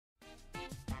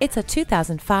It's a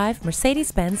 2005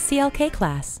 Mercedes-Benz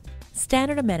CLK-Class.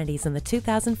 Standard amenities in the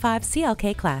 2005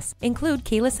 CLK-Class include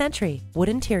keyless entry, wood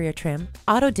interior trim,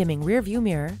 auto-dimming rear-view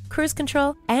mirror, cruise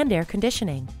control, and air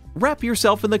conditioning. Wrap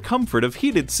yourself in the comfort of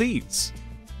heated seats.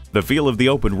 The feel of the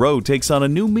open road takes on a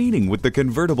new meaning with the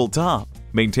convertible top.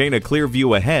 Maintain a clear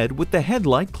view ahead with the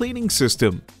headlight cleaning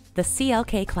system. The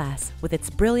CLK-Class, with its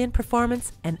brilliant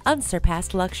performance and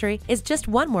unsurpassed luxury, is just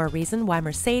one more reason why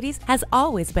Mercedes has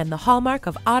always been the hallmark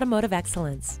of automotive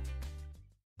excellence.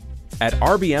 At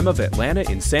RBM of Atlanta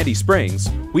in Sandy Springs,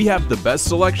 we have the best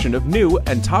selection of new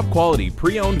and top-quality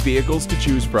pre-owned vehicles to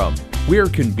choose from. We are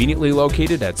conveniently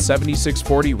located at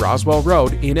 7640 Roswell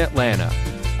Road in Atlanta.